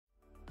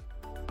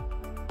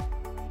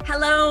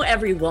Hello,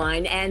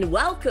 everyone, and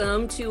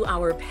welcome to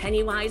our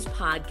Pennywise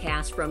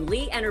podcast from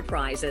Lee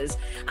Enterprises.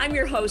 I'm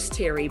your host,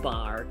 Terry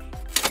Barr.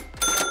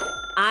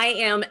 I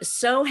am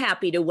so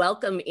happy to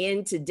welcome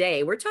in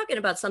today. We're talking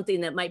about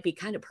something that might be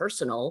kind of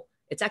personal.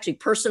 It's actually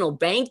personal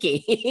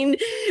banking.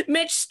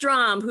 Mitch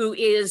Strom, who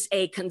is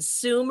a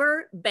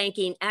consumer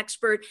banking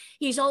expert.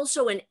 He's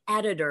also an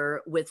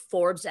editor with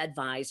Forbes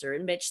Advisor.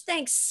 And Mitch,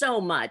 thanks so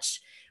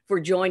much for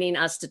joining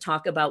us to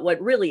talk about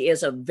what really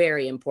is a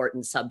very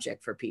important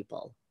subject for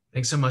people.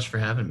 Thanks so much for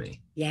having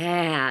me.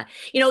 Yeah.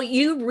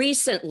 You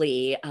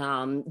recently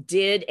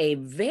did a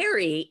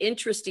very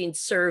interesting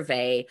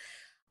survey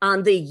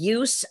on the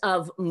use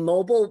of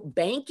mobile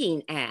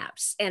banking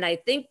apps. And I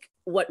think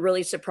what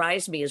really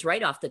surprised me is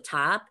right off the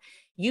top,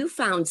 you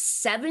found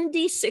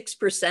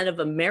 76% of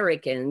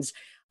Americans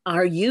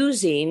are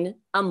using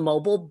a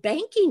mobile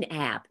banking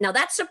app. Now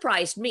that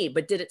surprised me,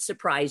 but did it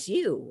surprise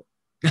you?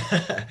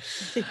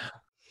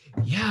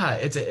 Yeah,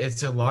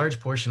 it's a large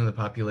portion of the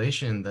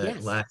population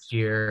that last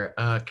year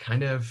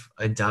kind of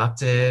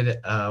adopted,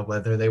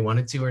 whether they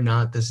wanted to or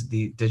not,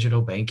 the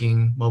digital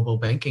banking, mobile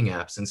banking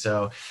apps. And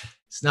so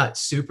it's not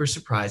super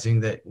surprising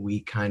that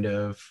we kind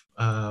of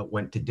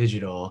went to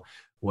digital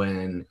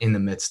when in the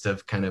midst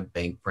of kind of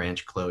bank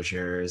branch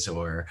closures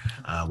or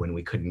when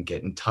we couldn't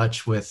get in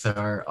touch with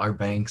our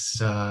banks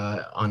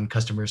on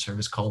customer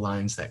service call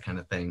lines, that kind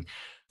of thing.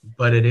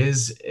 But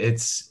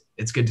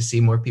it's good to see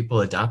more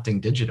people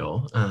adopting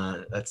digital.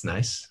 That's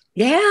nice.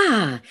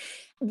 Yeah.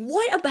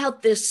 What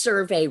about this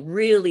survey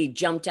really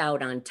jumped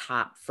out on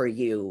top for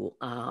you?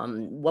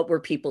 What were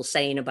people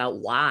saying about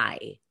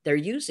why they're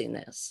using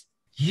this?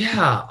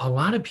 Yeah, a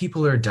lot of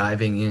people are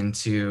diving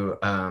into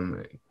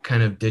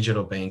kind of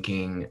digital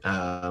banking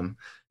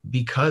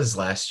because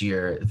last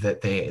year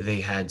that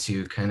they had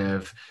to kind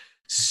of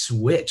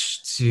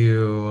switch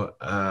to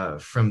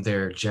from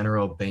their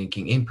general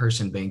banking,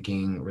 in-person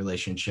banking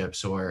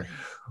relationships or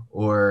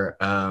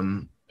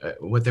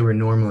what they were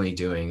normally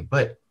doing.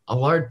 But a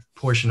large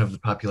portion of the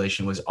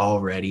population was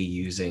already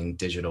using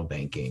digital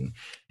banking.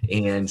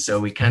 And so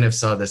we kind of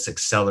saw this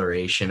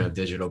acceleration of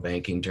digital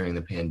banking during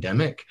the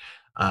pandemic.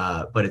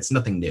 But it's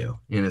nothing new,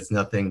 and it's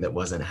nothing that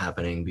wasn't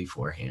happening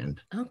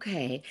beforehand.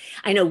 Okay.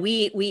 I know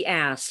we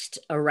asked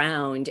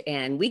around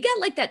and we got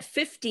like that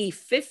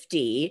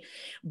 50-50,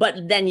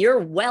 but then you're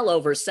well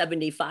over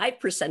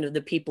 75% of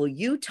the people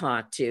you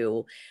talked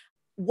to.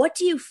 What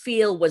do you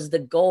feel was the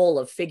goal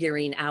of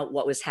figuring out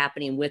what was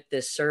happening with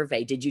this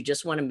survey? Did you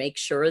just want to make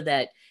sure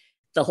that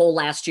the whole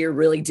last year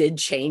really did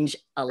change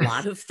a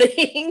lot of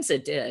things?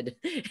 It did.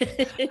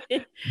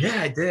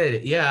 Yeah, it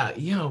did. Yeah.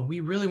 We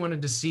really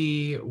wanted to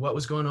see what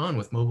was going on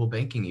with mobile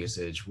banking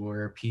usage.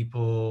 Were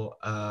people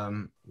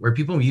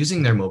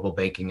using their mobile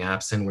banking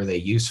apps, and were they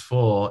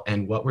useful?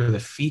 And what were the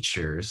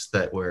features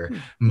that were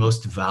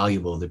most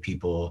valuable to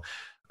people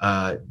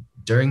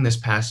during this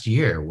past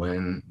year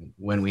when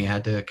we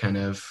had to kind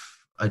of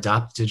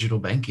adopt digital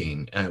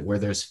banking? Were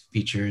those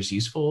features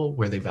useful?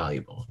 Were they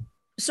valuable?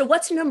 So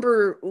what's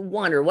number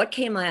one, or what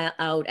came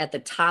out at the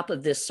top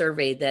of this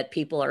survey that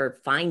people are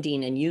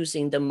finding and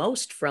using the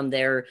most from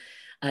their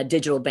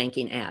digital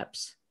banking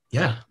apps?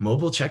 Yeah,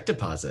 mobile check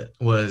deposit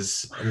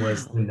was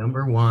the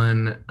number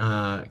one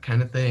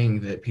kind of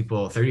thing that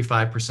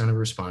 35% of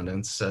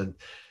respondents said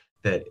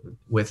that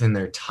within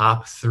their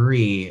top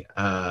three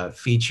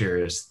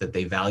features that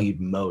they valued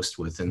most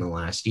within the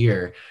last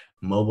year,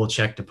 mobile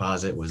check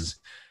deposit was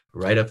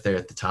right up there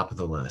at the top of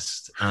the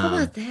list. How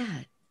about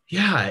that?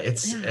 Yeah,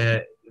 this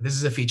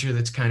is a feature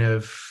that's kind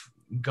of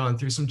gone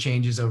through some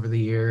changes over the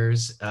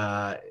years.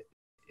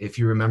 If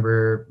you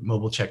remember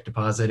mobile check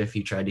deposit, if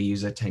you tried to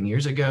use it 10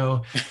 years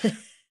ago, it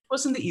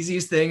wasn't the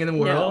easiest thing in the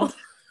world.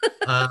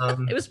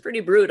 No. It was pretty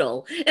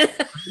brutal.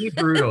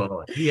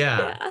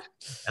 Yeah.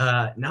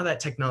 Now that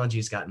technology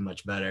has gotten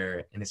much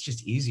better, and it's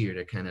just easier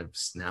to kind of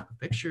snap a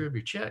picture of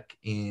your check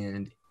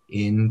and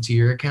into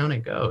your account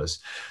it goes.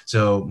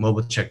 So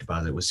mobile check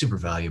deposit was super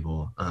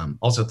valuable.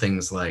 Also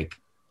things like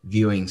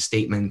viewing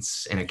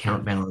statements and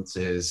account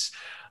balances,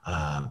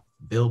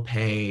 bill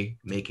pay,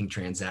 making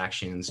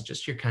transactions,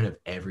 just your kind of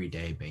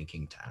everyday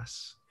banking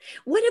tasks.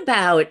 What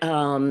about,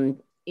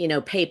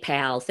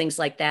 PayPal, things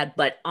like that,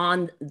 but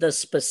on the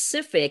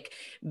specific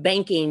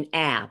banking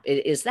app?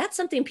 Is that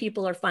something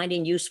people are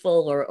finding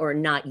useful or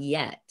not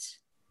yet?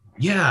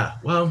 Yeah,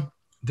 well,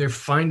 they're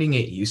finding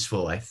it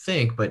useful, I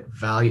think, but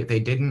they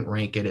didn't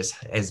rank it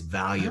as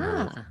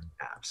valuable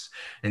apps.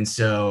 And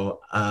so,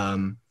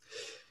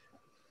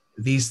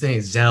 these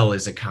things, Zelle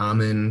is a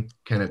common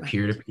kind of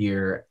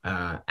peer-to-peer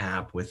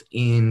app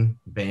within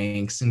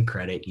banks and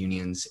credit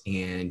unions,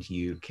 and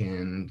you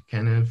can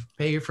kind of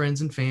pay your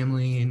friends and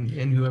family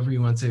and whoever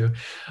you want to.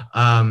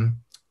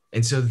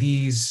 And so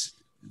these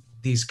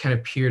kind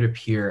of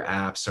peer-to-peer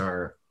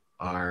apps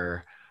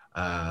are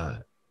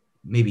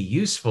maybe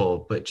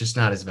useful, but just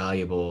not as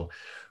valuable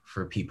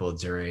for people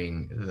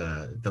during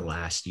the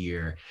last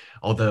year,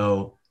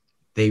 although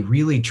they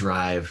really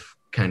drive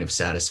kind of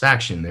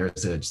satisfaction.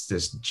 There's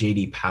this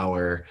J.D.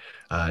 Power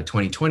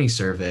 2020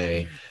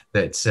 survey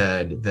that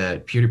said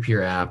that peer-to-peer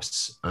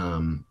apps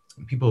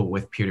people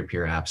with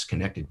peer-to-peer apps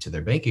connected to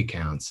their bank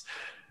accounts,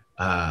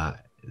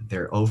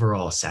 their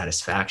overall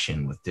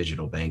satisfaction with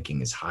digital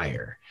banking is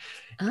higher.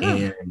 Oh.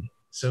 And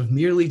so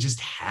merely just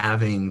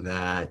having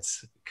that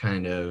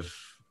kind of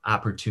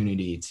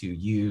opportunity to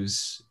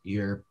use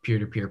your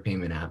peer-to-peer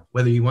payment app,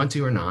 whether you want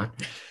to or not,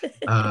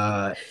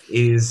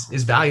 is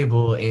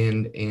valuable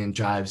and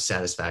drives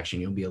satisfaction.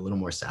 You'll be a little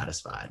more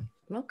satisfied.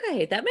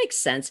 Okay, that makes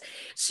sense.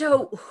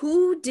 So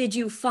who did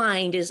you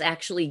find is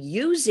actually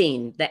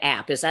using the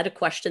app? Is that a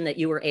question that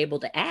you were able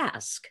to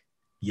ask?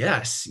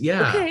 Yes.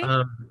 Yeah. Okay.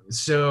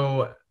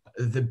 So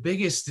the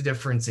biggest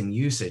difference in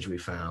usage we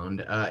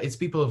found, it's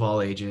people of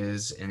all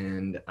ages.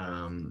 And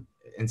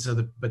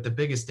so but the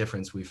biggest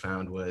difference we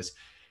found was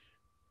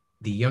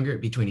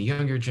between the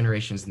younger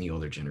generations and the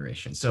older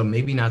generations. So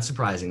maybe not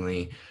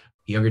surprisingly,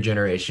 younger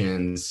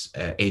generations,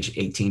 age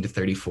 18 to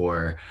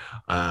 34,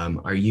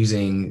 are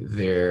using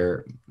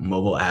their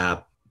mobile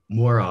app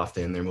more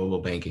often, their mobile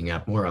banking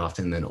app more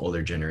often than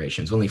older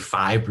generations. Only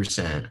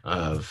 5%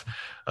 of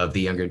the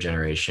younger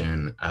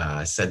generation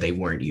said they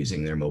weren't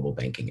using their mobile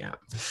banking app.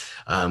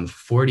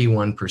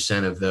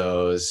 41% of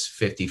those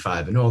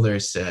 55 and older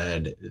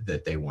said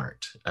that they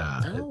weren't.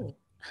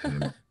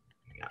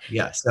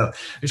 Yeah, so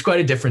there's quite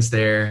a difference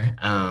there.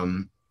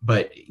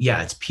 But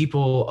yeah, it's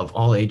people of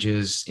all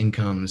ages,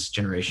 incomes,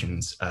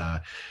 generations,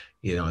 that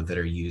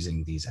are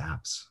using these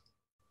apps.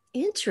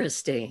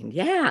 Interesting.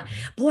 Yeah.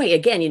 Boy,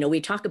 again, we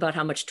talk about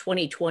how much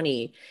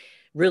 2020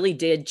 really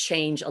did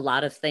change a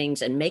lot of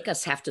things and make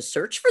us have to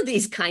search for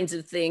these kinds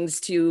of things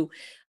to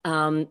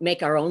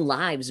make our own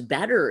lives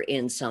better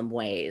in some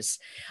ways.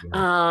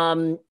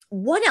 Yeah.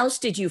 What else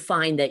did you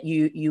find that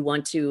you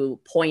want to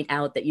point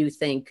out that you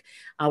think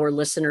our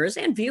listeners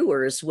and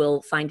viewers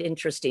will find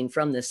interesting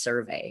from this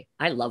survey?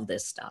 I love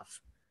this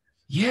stuff.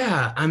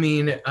 Yeah, I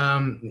mean,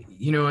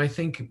 I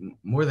think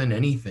more than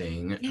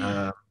anything,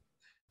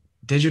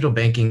 digital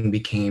banking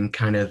became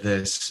kind of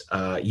this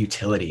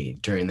utility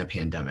during the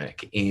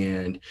pandemic.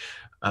 And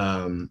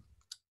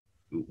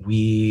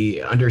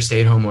we, under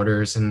stay-at-home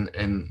orders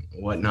and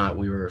whatnot,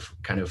 we were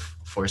kind of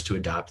forced to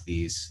adopt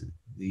these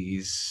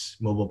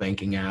mobile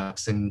banking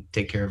apps and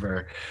take care of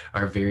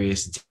our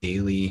various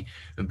daily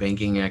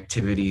banking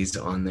activities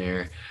on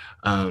there.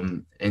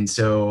 And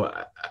so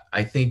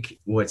I think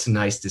what's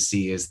nice to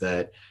see is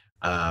that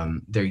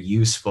they're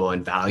useful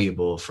and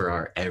valuable for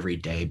our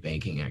everyday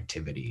banking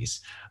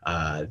activities.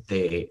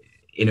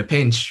 In a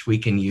pinch, we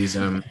can use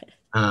them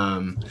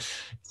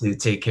to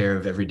take care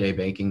of everyday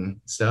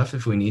banking stuff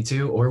if we need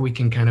to, or we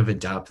can kind of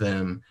adopt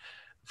them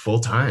full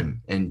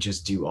time and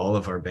just do all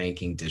of our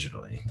banking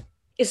digitally.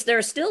 Is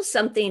there still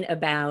something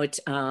about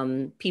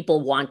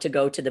people want to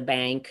go to the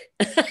bank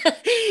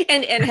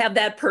and have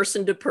that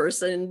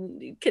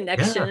person-to-person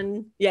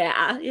connection?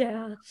 Yeah.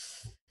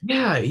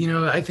 Yeah,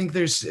 I think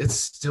it's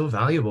still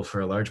valuable for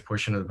a large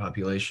portion of the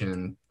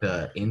population.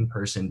 The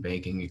in-person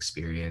banking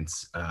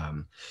experience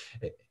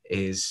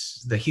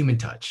is the human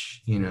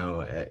touch.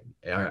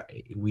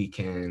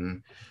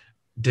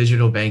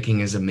 Digital banking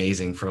is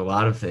amazing for a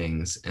lot of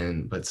things,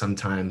 but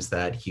sometimes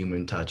that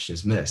human touch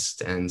is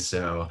missed. And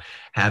so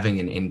having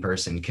an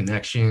in-person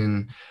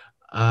connection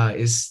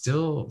is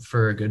still,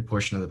 for a good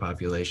portion of the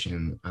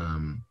population,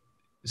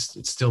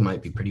 it still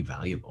might be pretty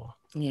valuable.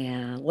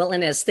 Yeah. Well,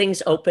 and as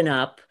things open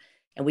up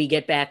and we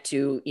get back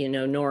to,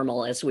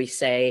 normal, as we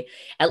say,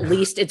 at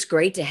least it's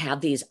great to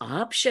have these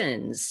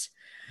options.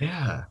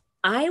 Yeah.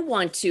 I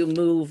want to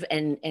move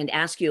and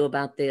ask you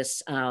about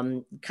this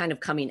kind of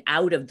coming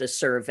out of the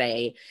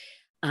survey.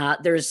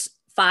 There's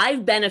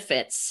 5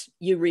 benefits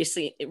you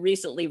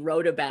recently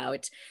wrote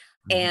about.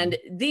 Mm-hmm. And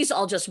these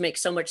all just make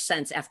so much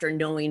sense after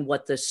knowing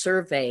what the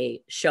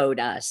survey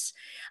showed us.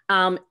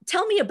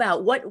 Tell me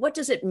about what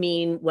does it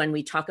mean when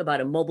we talk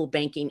about a mobile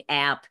banking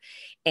app?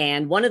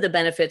 And one of the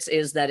benefits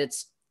is that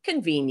it's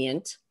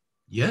convenient.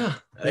 Yeah.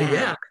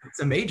 It's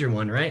a major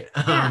one, right?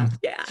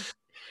 Yeah.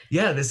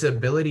 Yeah, this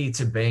ability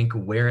to bank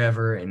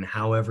wherever and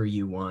however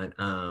you want.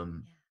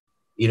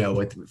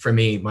 For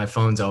me, my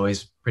phone's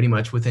always pretty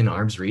much within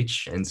arm's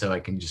reach. And so I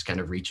can just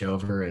kind of reach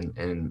over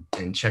and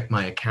check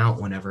my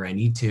account whenever I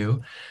need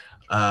to.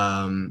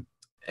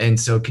 And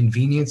so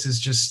convenience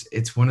is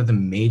it's one of the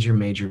major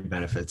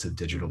benefits of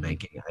digital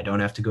banking. I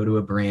don't have to go to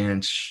a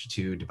branch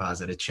to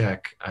deposit a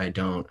check. I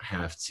don't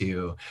have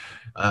to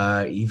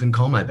even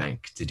call my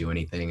bank to do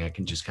anything. I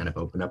can just kind of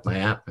open up my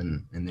app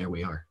and there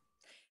we are.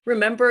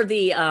 Remember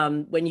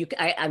I'm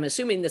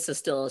assuming this is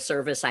still a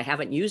service. I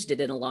haven't used it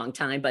in a long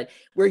time, but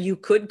where you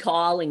could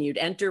call and you'd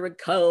enter a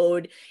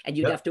code and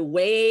you'd have to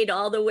wade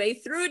all the way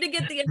through to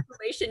get the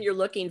information you're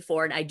looking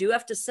for. And I do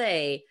have to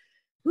say,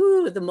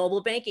 the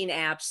mobile banking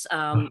apps,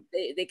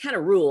 they kind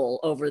of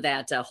rule over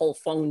that whole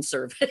phone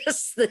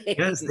service thing.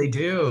 Yes, they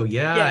do.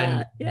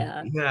 Yeah.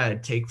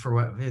 It'd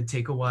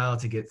take a while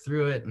to get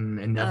through it, and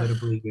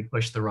inevitably we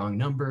push the wrong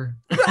number.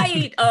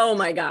 Right. Oh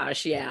my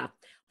gosh. Yeah.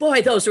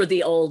 Boy, those were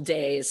the old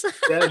days.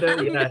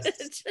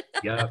 Yes.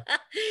 Yep.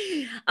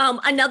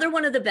 Another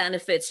one of the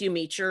benefits you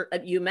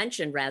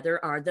mentioned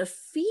rather are the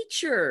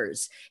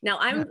features. Now,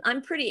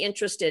 I'm pretty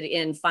interested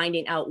in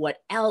finding out what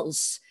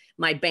else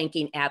my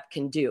banking app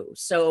can do.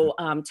 So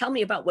tell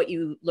me about what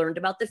you learned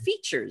about the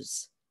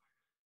features.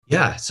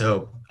 Yeah,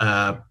 so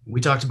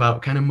we talked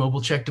about kind of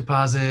mobile check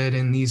deposit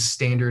and these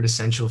standard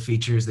essential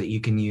features that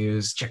you can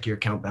use, check your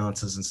account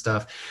balances and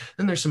stuff.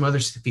 Then there's some other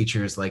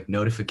features like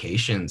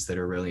notifications that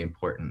are really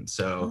important.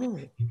 So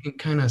you can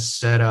kind of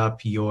set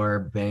up your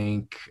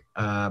bank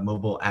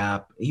mobile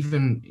app,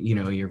 even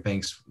your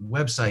bank's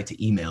website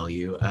to email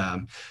you,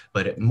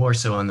 but more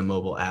so on the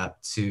mobile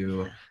app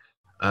to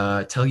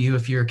tell you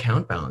if your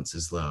account balance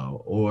is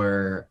low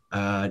or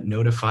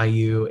notify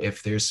you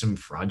if there's some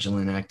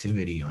fraudulent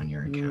activity on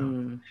your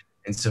account.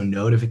 And so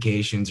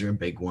notifications are a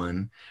big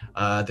one.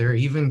 There are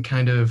even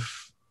kind of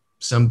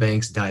some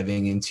banks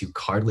diving into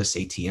cardless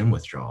ATM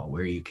withdrawal,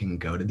 where you can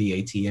go to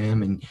the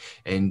ATM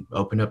and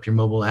open up your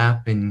mobile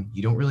app, and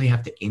you don't really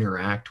have to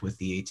interact with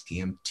the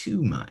ATM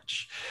too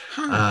much.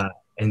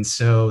 And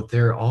so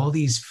there are all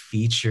these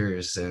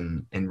features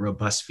and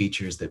robust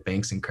features that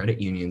banks and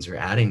credit unions are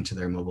adding to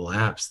their mobile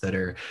apps that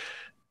are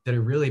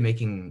really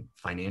making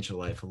financial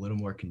life a little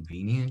more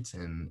convenient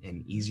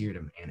and easier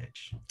to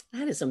manage.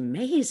 That is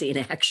amazing,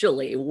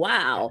 actually.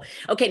 Wow.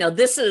 Okay, now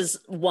this is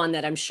one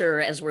that I'm sure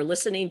as we're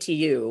listening to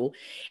you,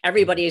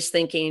 everybody is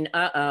thinking,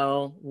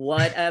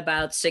 what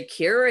about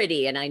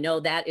security? And I know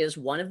that is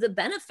one of the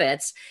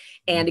benefits.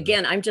 And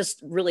again, I'm just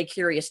really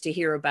curious to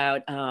hear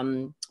about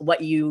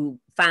what you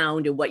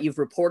found and what you've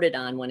reported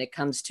on when it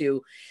comes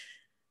to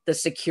the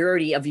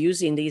security of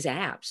using these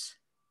apps.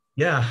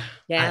 Yeah.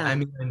 I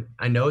mean,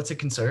 I know it's a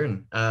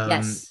concern.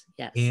 Yes.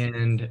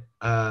 And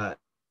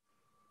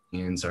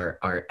unions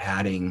are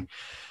adding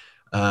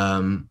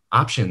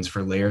options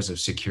for layers of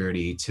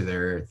security to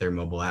their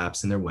mobile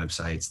apps and their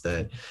websites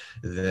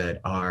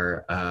that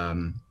are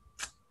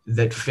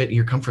that fit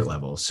your comfort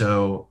level.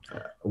 So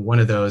one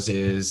of those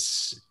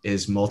is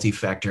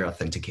multi-factor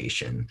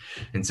authentication.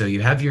 And so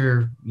you have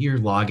your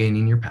login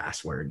and your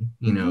password,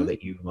 that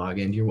you log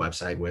into your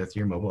website with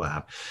your mobile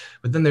app.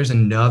 But then there's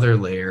another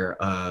layer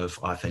of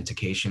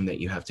authentication that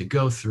you have to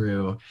go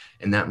through.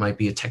 And that might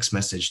be a text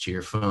message to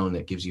your phone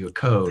that gives you a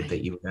code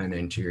that you then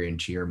enter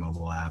into your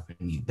mobile app.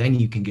 And then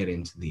you can get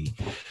into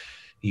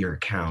your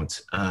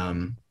account.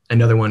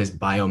 Another one is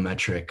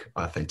biometric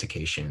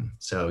authentication.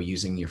 So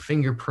using your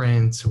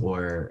fingerprint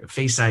or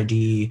Face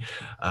ID,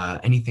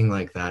 anything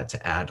like that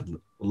to add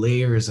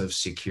layers of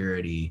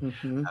security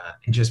and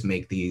just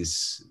make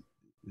these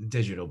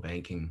digital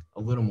banking a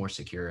little more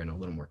secure and a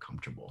little more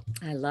comfortable.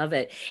 I love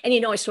it.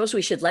 And, I suppose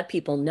we should let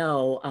people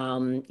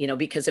know,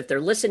 because if they're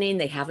listening,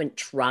 they haven't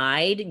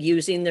tried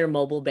using their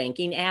mobile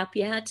banking app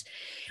yet.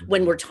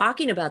 When we're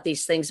talking about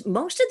these things,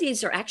 most of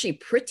these are actually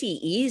pretty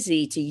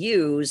easy to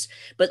use,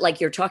 but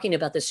like you're talking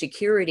about the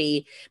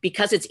security,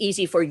 because it's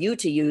easy for you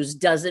to use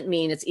doesn't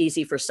mean it's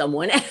easy for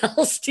someone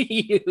else to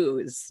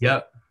use.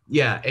 Yep.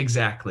 Yeah,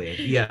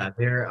 exactly. Yeah.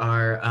 There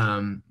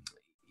are,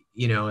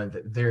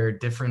 there are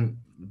different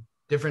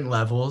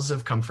levels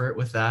of comfort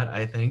with that,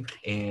 I think.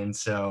 And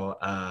so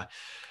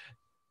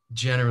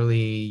generally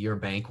your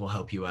bank will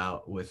help you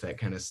out with that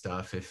kind of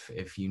stuff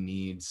if you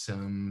need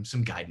some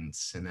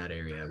guidance in that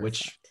area. Perfect.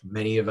 Which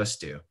many of us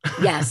do.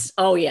 Yes.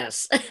 Oh,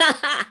 yes.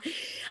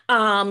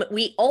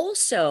 We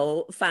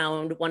also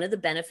found one of the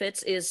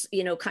benefits is,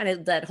 kind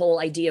of that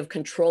whole idea of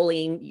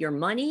controlling your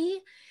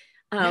money.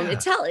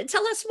 Tell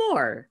us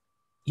more.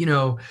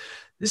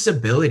 This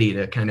ability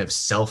to kind of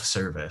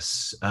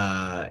self-service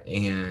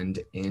and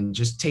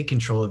just take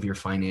control of your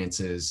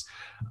finances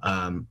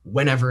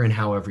whenever and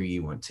however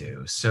you want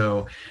to.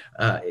 So,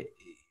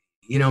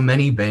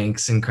 many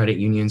banks and credit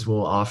unions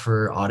will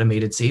offer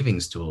automated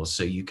savings tools.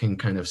 So you can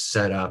kind of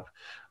set up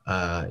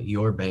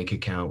your bank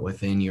account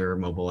within your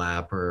mobile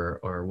app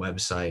or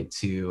website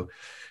to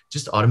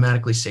just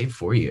automatically save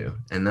for you.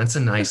 And that's a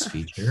nice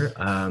feature.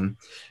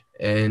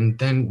 And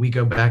then we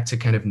go back to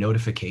kind of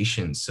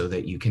notifications so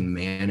that you can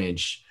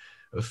manage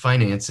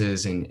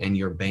finances and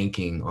your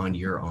banking on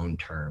your own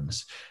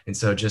terms. And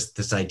so just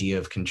this idea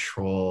of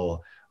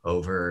control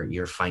over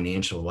your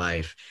financial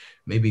life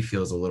maybe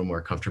feels a little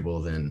more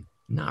comfortable than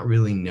not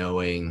really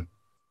knowing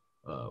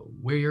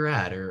where you're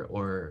at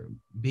or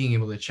being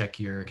able to check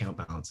your account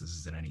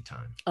balances at any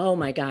time. Oh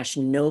my gosh,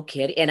 no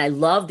kidding. And I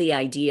love the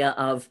idea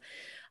of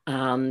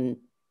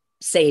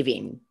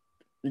saving,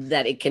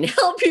 that it can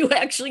help you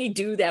actually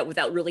do that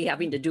without really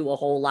having to do a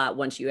whole lot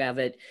once you have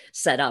it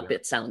set up,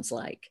 It sounds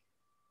like.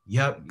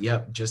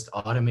 Yep. Just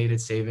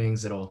automated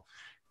savings.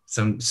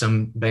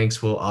 Some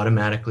banks will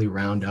automatically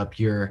round up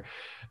your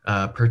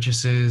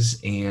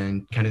purchases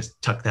and kind of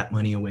tuck that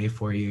money away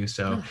for you.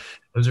 So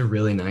those are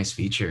really nice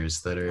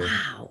features that are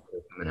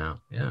coming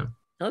out. Yeah.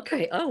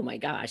 Okay. Oh my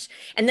gosh.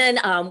 And then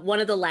one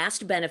of the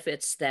last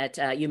benefits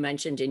that you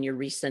mentioned in your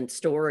recent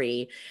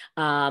story,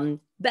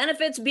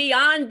 benefits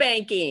beyond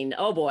banking.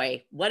 Oh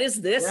boy, what does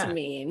this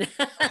mean?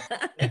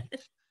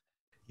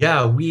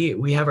 Yeah,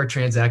 we have our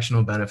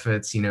transactional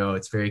benefits.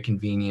 It's very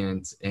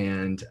convenient,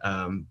 and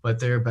but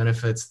there are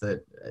benefits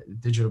that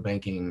digital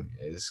banking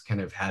is kind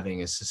of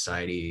having as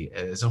society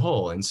as a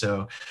whole. And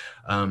so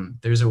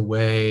there's a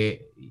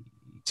way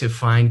to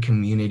find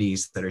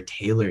communities that are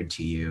tailored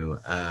to you,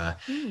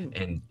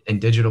 and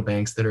digital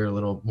banks that are a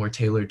little more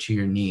tailored to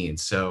your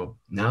needs. So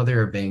now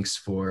there are banks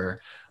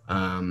for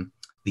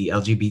the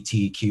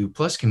LGBTQ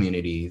plus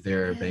community.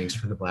 There are banks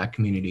for the Black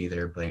community.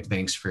 There are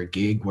banks for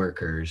gig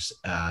workers,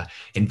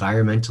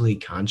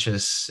 environmentally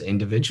conscious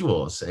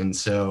individuals. And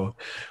so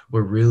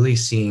we're really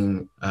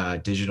seeing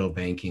digital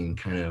banking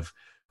kind of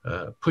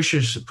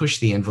push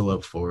the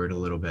envelope forward a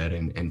little bit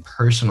and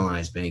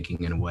personalize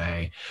banking in a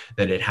way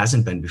that it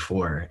hasn't been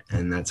before.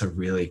 And that's a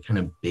really kind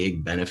of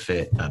big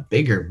benefit, a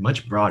bigger,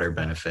 much broader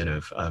benefit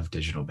of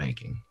digital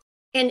banking.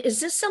 And is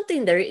this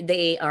something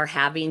they are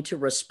having to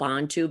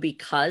respond to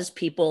because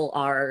people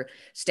are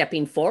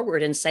stepping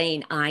forward and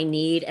saying, I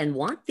need and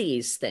want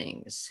these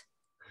things?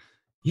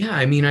 Yeah,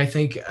 I mean, I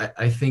think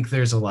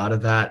there's a lot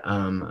of that.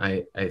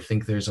 I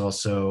think there's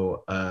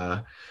also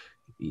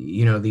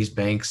these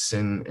banks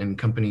and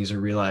companies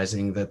are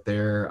realizing that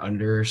they're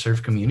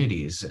underserved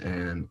communities,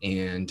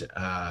 and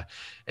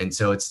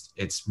so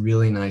it's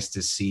really nice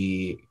to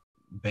see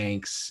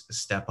banks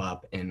step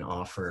up and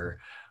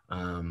offer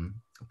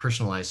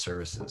personalized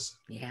services.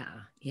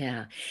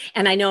 Yeah.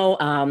 And I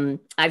know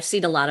I've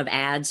seen a lot of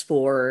ads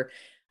for,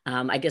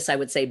 I guess I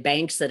would say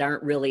banks that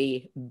aren't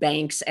really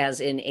banks as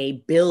in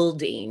a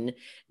building.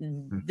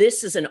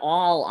 This is an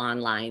all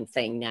online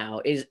thing now.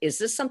 Is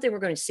this something we're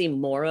going to see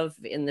more of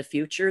in the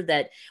future,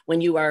 that when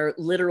you are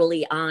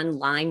literally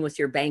online with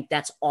your bank,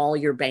 that's all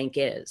your bank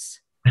is?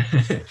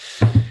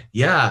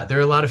 Yeah, there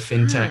are a lot of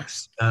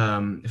fintechs.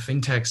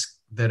 Fintechs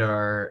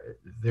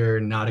they're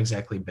not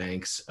exactly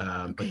banks,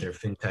 but they're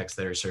fintechs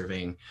that are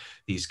serving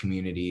these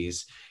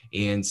communities.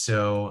 And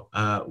so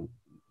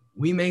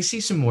we may see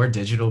some more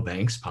digital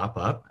banks pop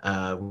up.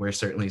 We're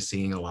certainly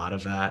seeing a lot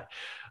of that.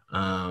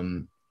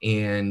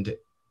 And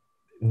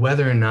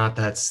whether or not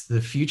that's the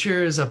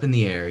future is up in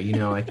the air.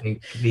 I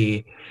think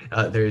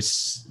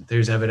there's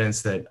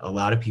evidence that a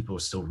lot of people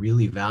still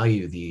really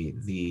value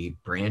the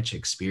branch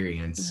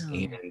experience.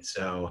 And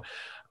so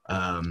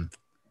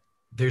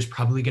there's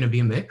probably going to be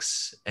a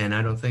mix, and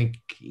I don't think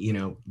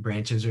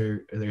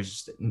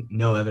there's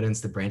no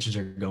evidence that branches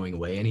are going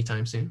away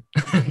anytime soon.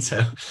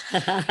 so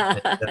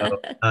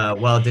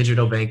while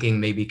digital banking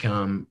may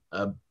become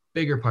a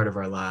bigger part of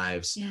our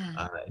lives,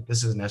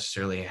 this doesn't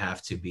necessarily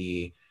have to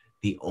be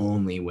the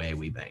only way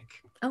we bank.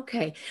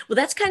 Okay. Well,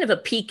 that's kind of a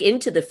peek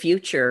into the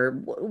future.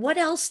 What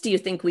else do you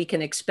think we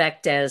can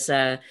expect as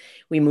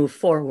we move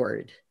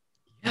forward?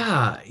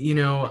 Yeah,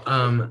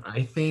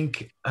 I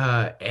think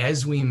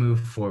as we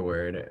move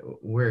forward,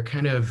 we're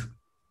kind of,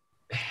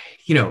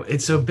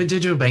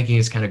 digital banking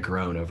has kind of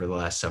grown over the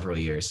last several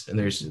years, and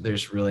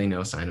there's really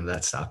no sign of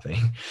that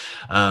stopping.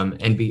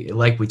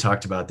 Like we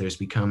talked about, there's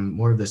become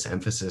more of this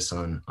emphasis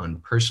on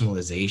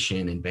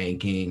personalization in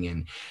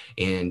banking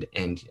and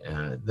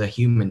the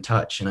human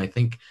touch. And I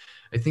think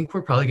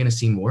we're probably going to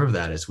see more of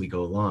that as we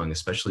go along,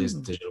 especially as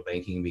digital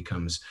banking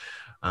becomes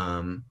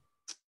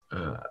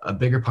a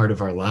bigger part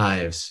of our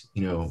lives.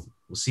 We'll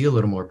see a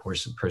little more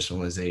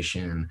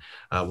personalization.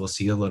 We'll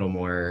see a little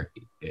more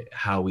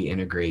how we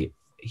integrate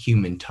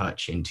human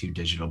touch into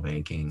digital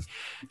banking.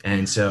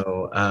 And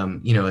so,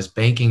 as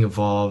banking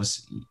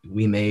evolves,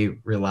 we may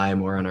rely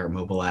more on our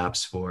mobile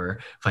apps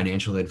for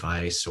financial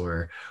advice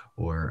or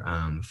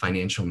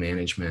financial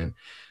management,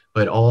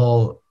 but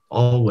all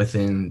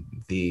within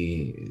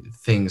the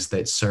things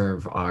that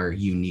serve our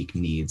unique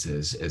needs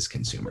as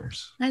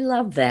consumers. I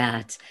love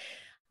that.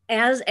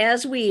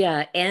 As we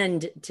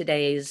end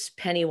today's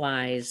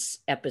Pennywise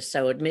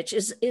episode, Mitch,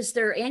 is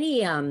there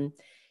anything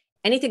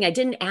I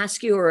didn't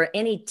ask you, or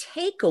any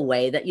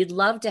takeaway that you'd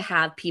love to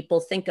have people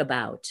think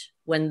about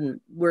when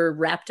we're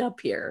wrapped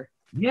up here?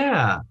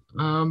 Yeah,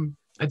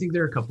 I think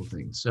there are a couple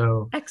things.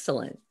 So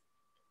excellent.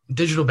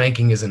 Digital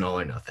banking isn't all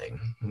or nothing.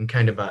 We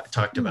kind of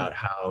talked about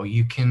how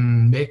you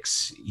can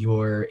mix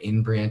your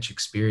in-branch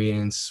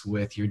experience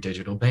with your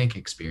digital bank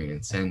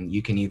experience, and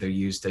you can either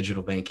use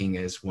digital banking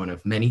as one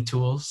of many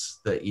tools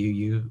that you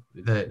use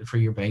that for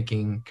your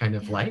banking kind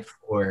of life,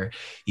 or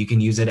you can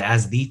use it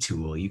as the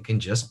tool. You can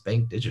just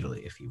bank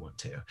digitally if you want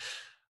to.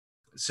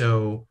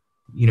 So,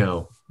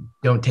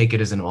 don't take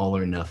it as an all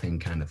or nothing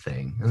kind of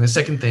thing. And the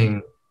second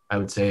thing I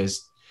would say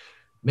is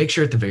make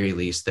sure at the very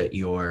least that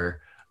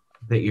your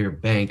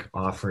bank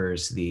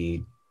offers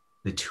the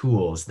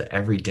tools, the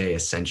everyday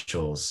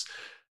essentials,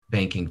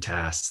 banking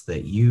tasks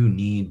that you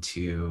need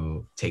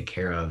to take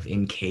care of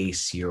in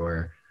case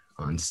you're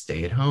on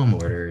stay-at-home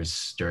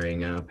orders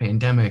during a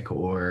pandemic,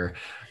 or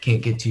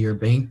can't get to your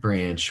bank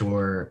branch,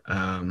 or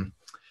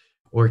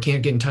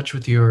can't get in touch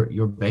with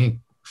your bank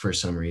for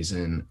some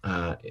reason.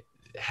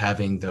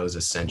 Having those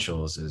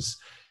essentials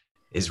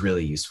is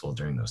really useful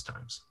during those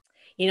times.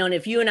 And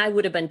if you and I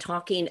would have been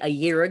talking a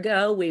year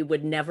ago, we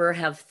would never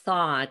have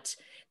thought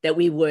that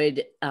we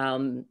would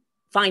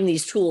find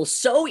these tools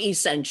so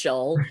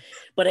essential,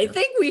 but I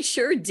think we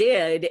sure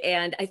did.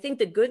 And I think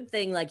the good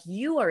thing, like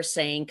you are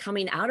saying,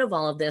 coming out of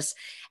all of this,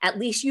 at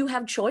least you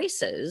have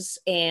choices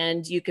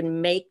and you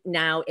can make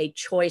now a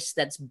choice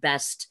that's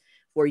best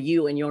for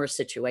you in your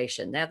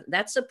situation.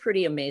 That's a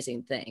pretty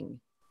amazing thing.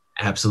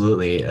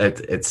 Absolutely.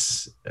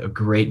 It's a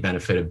great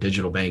benefit of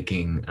digital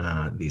banking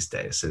these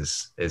days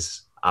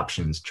is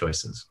options,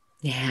 choices.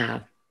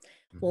 Yeah.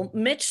 Well,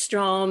 Mitch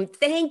Strom,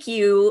 thank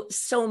you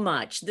so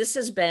much. This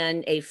has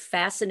been a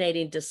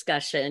fascinating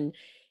discussion.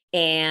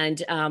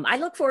 And I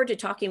look forward to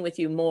talking with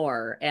you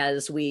more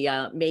as we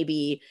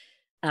maybe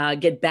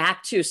get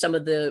back to some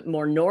of the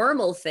more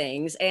normal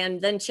things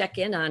and then check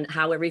in on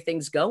how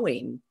everything's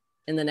going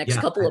in the next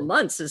couple of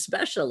months,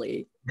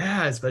 especially.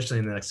 Yeah, especially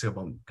in the next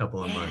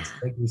couple of months.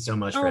 Thank you so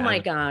much. Oh my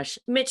gosh.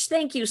 Mitch,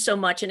 thank you so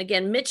much. And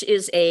again, Mitch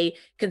is a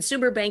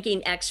consumer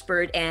banking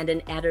expert and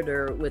an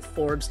editor with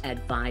Forbes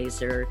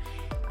Advisor.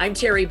 I'm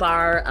Terry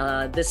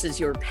Barr. This is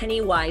your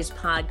Pennywise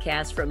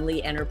podcast from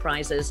Lee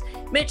Enterprises.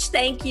 Mitch,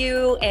 thank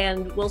you.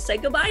 And we'll say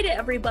goodbye to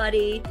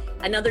everybody.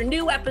 Another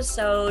new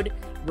episode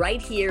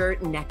right here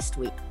next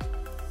week.